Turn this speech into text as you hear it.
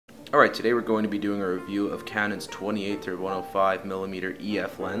Alright, today we're going to be doing a review of Canon's 28-105mm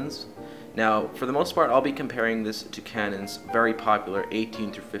EF lens. Now, for the most part, I'll be comparing this to Canon's very popular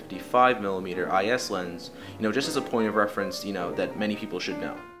 18-55mm IS lens, just as a point of reference, that many people should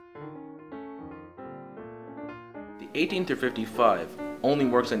know. The 18-55 only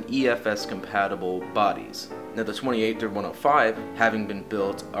works on EFS compatible bodies. Now, the 28-105, having been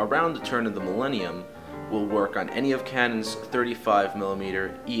built around the turn of the millennium, will work on any of Canon's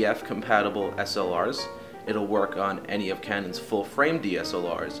 35mm EF compatible SLRs. It'll work on any of Canon's full frame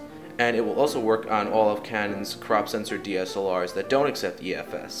DSLRs, and it will also work on all of Canon's crop sensor DSLRs that don't accept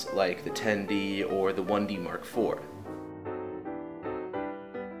EFS, like the 10D or the 1D Mark IV.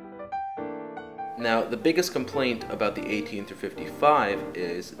 Now, the biggest complaint about the 18-55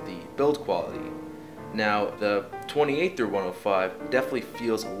 is the build quality. Now, the 28-105 definitely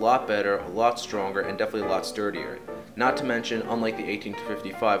feels a lot better, a lot stronger, and definitely a lot sturdier. Not to mention, unlike the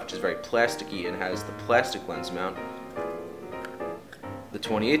 18-55, which is very plasticky and has the plastic lens mount, the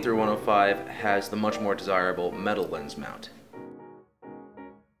 28-105 has the much more desirable metal lens mount.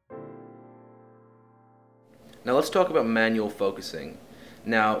 Now let's talk about manual focusing.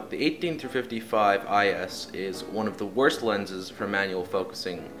 Now, the 18-55 IS is one of the worst lenses for manual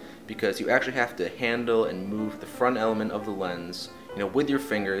focusing because you actually have to handle and move the front element of the lens, with your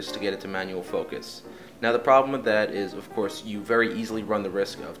fingers to get it to manual focus. Now, the problem with that is, of course, you very easily run the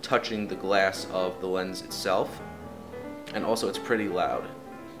risk of touching the glass of the lens itself, and also it's pretty loud.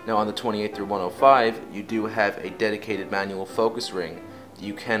 Now, on the 28-105, you do have a dedicated manual focus ring that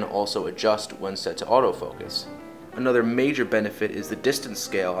you can also adjust when set to autofocus. Another major benefit is the distance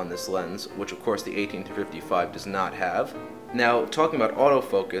scale on this lens, which of course the 18-55 does not have. Now, talking about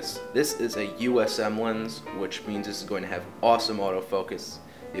autofocus, this is a USM lens, which means this is going to have awesome autofocus.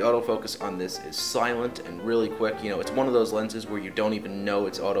 The autofocus on this is silent and really quick. It's one of those lenses where you don't even know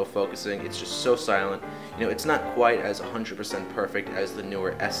it's autofocusing. It's just so silent. It's not quite as 100% perfect as the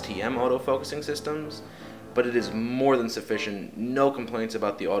newer STM autofocusing systems, but it is more than sufficient. No complaints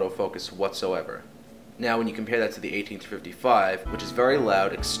about the autofocus whatsoever. Now, when you compare that to the 18-55, which is very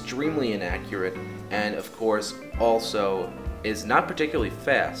loud, extremely inaccurate, and of course also is not particularly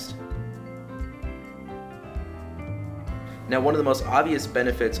fast. Now, one of the most obvious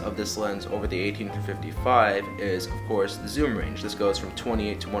benefits of this lens over the 18-55 is, of course, the zoom range. This goes from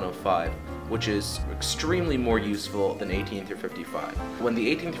 28 to 105, which is extremely more useful than 18-55. When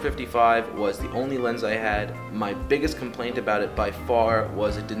the 18-55 was the only lens I had, my biggest complaint about it by far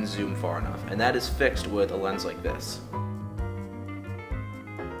was it didn't zoom far enough, and that is fixed with a lens like this.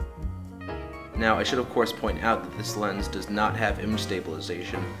 Now, I should of course point out that this lens does not have image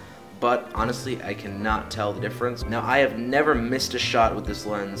stabilization, but honestly, I cannot tell the difference. Now, I have never missed a shot with this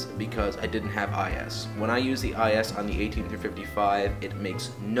lens because I didn't have IS. When I use the IS on the 18-55, it makes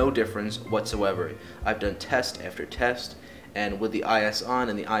no difference whatsoever. I've done test after test, and with the IS on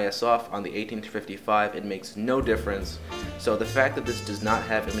and the IS off on the 18-55, it makes no difference. So the fact that this does not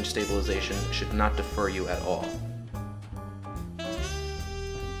have image stabilization should not defer you at all.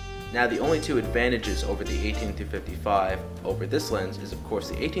 Now, the only two advantages over the 18-55 over this lens is, of course,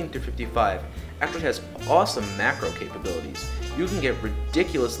 the 18-55 actually has awesome macro capabilities. You can get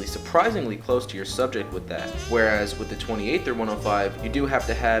ridiculously, surprisingly close to your subject with that, whereas with the 28-105, you do have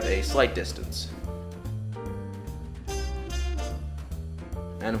to have a slight distance.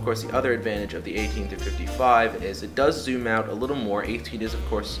 And of course, the other advantage of the 18-55 is it does zoom out a little more. 18 is, of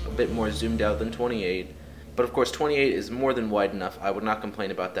course, a bit more zoomed out than 28. But of course, 28 is more than wide enough. I would not complain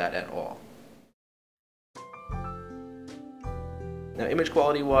about that at all. Now, image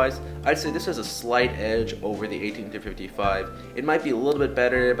quality wise, I'd say this has a slight edge over the 18-55. It might be a little bit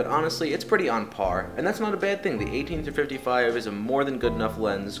better, but honestly, it's pretty on par. And that's not a bad thing. The 18-55 is a more than good enough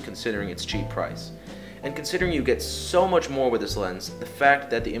lens considering its cheap price. And considering you get so much more with this lens, the fact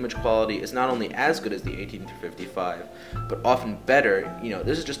that the image quality is not only as good as the 18-55, but often better,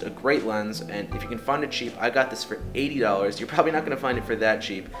 this is just a great lens, and if you can find it cheap, I got this for $80. You're probably not going to find it for that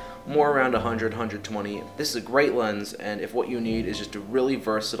cheap, more around $100, $120. This is a great lens, and if what you need is just a really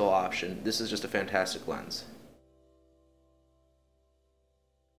versatile option, this is just a fantastic lens.